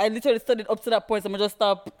 Yeah, I literally studied up to that point, so I just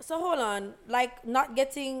stop. So hold on, like not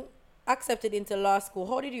getting accepted into law school,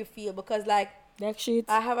 how did you feel? Because like That shit.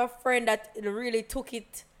 I have a friend that really took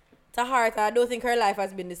it to heart. I don't think her life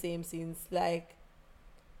has been the same since. Like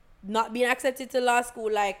not being accepted to law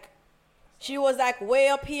school, like she was like way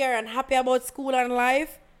up here and happy about school and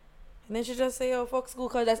life. And then she just say, oh, fuck school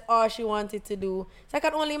because that's all she wanted to do. So I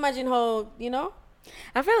can only imagine how,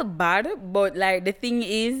 I felt bad, but like the thing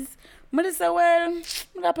is, I just say, well,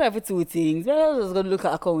 I apply for two things. Well, I was just gonna look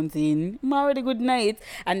at accounting. I'm already good night.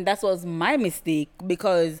 And that was my mistake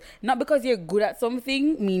because not because you're good at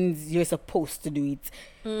something means you're supposed to do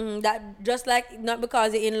it. that just like not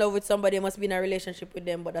because you're in love with somebody, you must be in a relationship with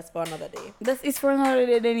them, but that's for another day. That is for another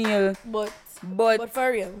day, Daniel. But But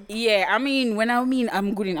for real. yeah, when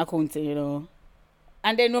I'm good in accounting,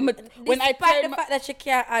 And then when I Despite turn the fact that she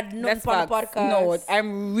can't add nothing that's for the facts. podcast. No,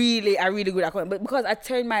 I'm really good at accounting. But because I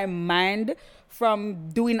turned my mind from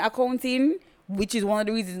doing accounting, which is one of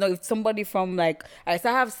the reasons, if somebody from like, I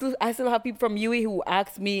still have people from UWI who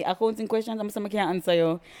ask me accounting questions, I'm saying I can't answer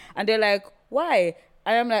you. And they're like, why?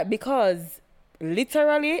 And I'm like, because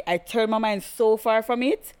literally I turned my mind so far from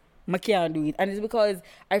it, I can't do it. And it's because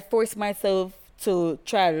I forced myself to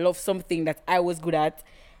try to love something that I was good at.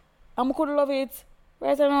 I could love it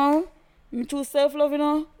right now. Me choose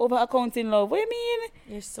self-love, over accounting love. What do you mean?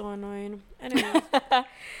 You're so annoying. Anyway,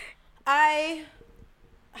 I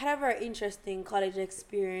had a very interesting college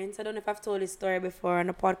experience. I don't know if I've told this story before on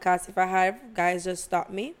a podcast. If I have, guys, just stop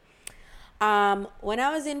me. When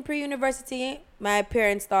I was in pre-university, my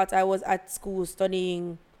parents thought I was at school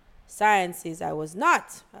studying sciences. I was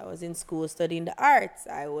not. I was in school studying the arts.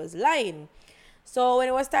 I was lying. So when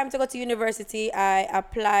it was time to go to university, I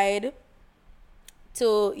applied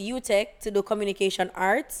to UTech to do communication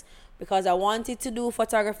arts because I wanted to do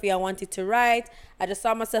photography. I wanted to write. I just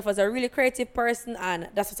saw myself as a really creative person, and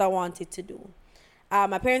that's what I wanted to do.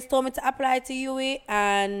 My parents told me to apply to UE,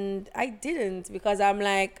 and I didn't because I'm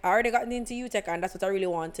like, I already gotten into UTech, and that's what I really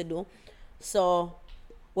want to do. So,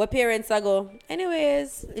 where parents I go,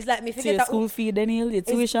 anyways, it's like me So forget your school fee, Daniel, your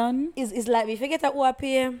tuition. It's like me forget who I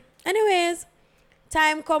pay. Anyways,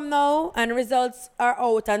 time come now, and results are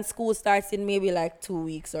out, and school starts in maybe like 2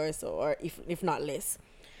 weeks or so, or if not less.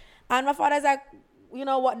 And my father's like,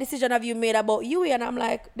 what decision have you made about UE? And I'm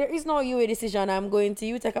like, there is no UE decision. I'm going to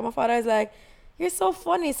UTech. And my father's like, you're so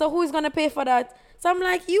funny. So who is going to pay for that? So I'm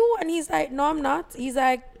like, you. And he's like, no, I'm not. He's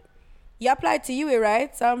like, you applied to UE,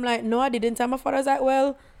 right? So I'm like, no, I didn't. And my father's like,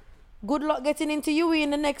 well, good luck getting into UE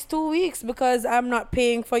in the next 2 weeks because I'm not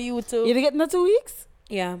paying for you to. You didn't get in the 2 weeks?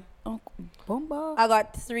 Yeah. Oh, bomba. I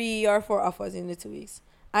got 3 or 4 offers in the 2 weeks.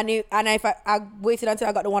 And if I waited until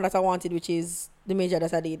I got the one that I wanted, which is the major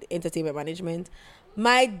that I did, entertainment management.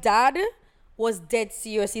 My dad was dead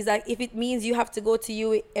serious. He's like, if it means you have to go to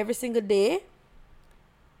UE every single day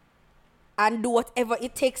and do whatever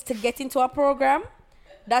it takes to get into a program,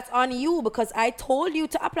 that's on you because I told you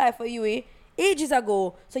to apply for UE ages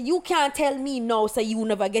ago. So you can't tell me no, so you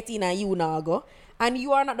never get in and you now go. And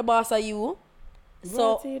you are not the boss of you.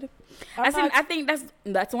 So I think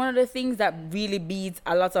that's one of the things that really beats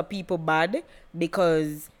a lot of people bad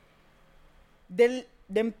because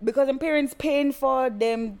because them parents paying for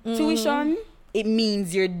them tuition, it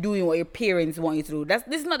means you're doing what your parents want you to do. This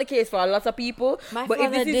is not the case for a lot of people. My but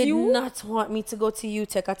father if this did is you, not want me to go to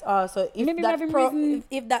UTech at all. So if Maybe that having reason-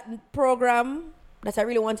 if that program that I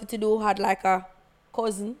really wanted to do had like a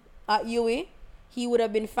cousin at UE, he would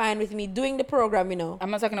have been fine with me doing the program,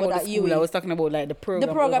 I'm not talking but about at the school. UE. I was talking about like the program.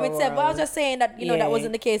 The program overall. itself. But I was just saying that, that Yeah.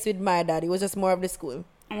 wasn't the case with my dad. It was just more of the school.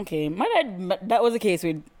 Okay, my dad, that was the case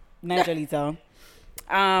with Nigelita.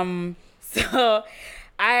 So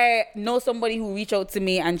I know somebody who reached out to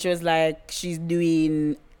me and she was like, she's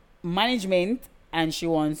doing management and she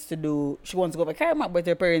wants to go over Karamak, but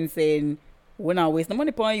her parents saying, we're not wasting money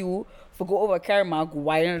upon you for go over Karamak.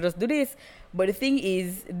 Why not just do this? But the thing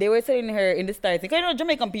is, they were telling her in the start,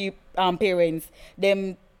 Jamaican parents,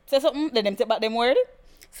 them say something, then them take back them word.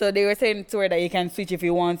 So they were saying to her that you can switch if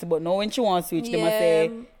you want to, but no, when she wants to switch, they must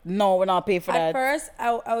say, no, we're not paying for that. At first,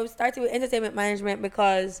 I started with entertainment management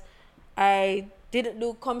because I didn't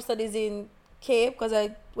do com studies in Cape because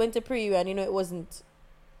I went to pre-U and, it wasn't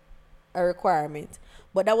a requirement.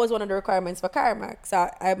 But that was one of the requirements for Karamak. So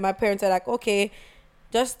my parents are like, okay,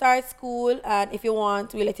 just start school and if you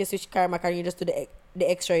want, we'll let you switch Karamak and you just do the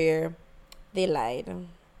extra year. They lied.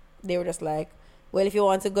 They were just like, well, if you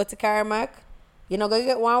want to go to Karamak, go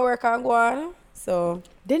get one work and go on. So,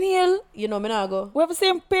 Daniel, me not go. we have the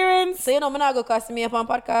same parents. So, me not go cast me up on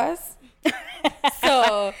podcast.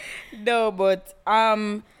 So, no, but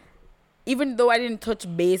even though I didn't touch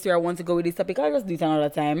base where I want to go with this topic, I'll just do it another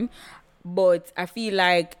time. But I feel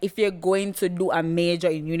like if you're going to do a major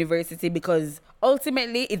in university, because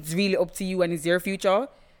ultimately it's really up to you and it's your future.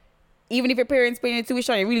 Even if your parents paying your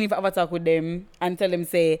tuition, you really need to have a talk with them and tell them,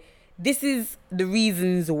 say, this is the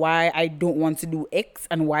reasons why I don't want to do X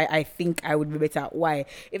and why I think I would be better at Y.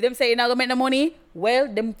 If them say you're not gonna make the money,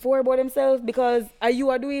 well, them for about themselves because you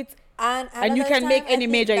are do it. And you can make any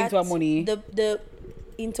major into a money.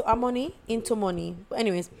 Into money. But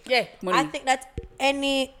anyways, yeah, money. I think that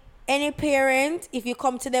any parent, if you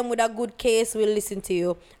come to them with a good case, will listen to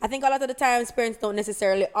you. I think a lot of the times parents don't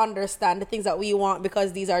necessarily understand the things that we want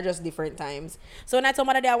because these are just different times. So when I told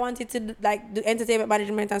my dad I wanted to do entertainment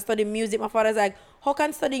management and study music, my father's like, how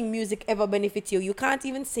can studying music ever benefit you? You can't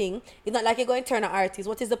even sing. It's not like you're going to turn an artist.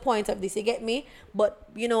 What is the point of this? You get me? But,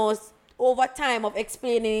 over time of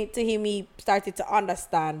explaining it to him, he started to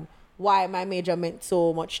understand why my major meant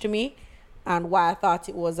so much to me. And why I thought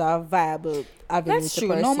it was a viable avenue. That's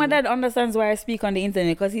true. No, my dad understands why I speak on the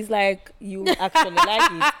internet because he's like, you actually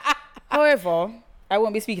like it. However, I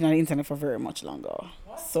won't be speaking on the internet for very much longer.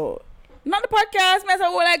 What? So, not the podcast, man.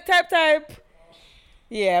 So, like type.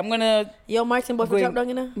 Yeah, I'm gonna. Yo, Martin, but drop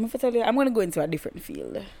down, I'm gonna tell you, I'm gonna go into a different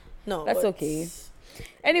field. No, that's okay.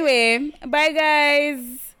 Anyway, bye,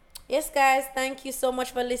 guys. Yes, guys, thank you so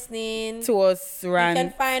much for listening. To us, You Rand. can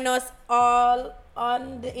find us all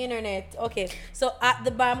on the internet. Okay, so at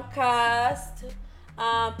the Bamcast,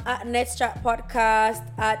 at Nets Chat Podcast,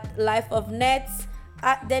 at Life of Nets,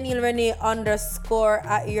 at Daniel Renee _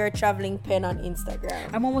 at Your Traveling Pen on Instagram.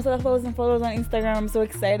 I'm almost at 1,000 followers on Instagram. I'm so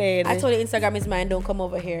excited. I told you Instagram is mine. Don't come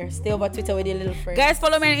over here. Stay over Twitter with your little friend. Guys,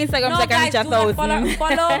 follow me on Instagram no, so I can guys, reach do not 1,000.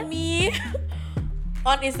 follow me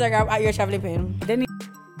on Instagram at Your Traveling Pen. Then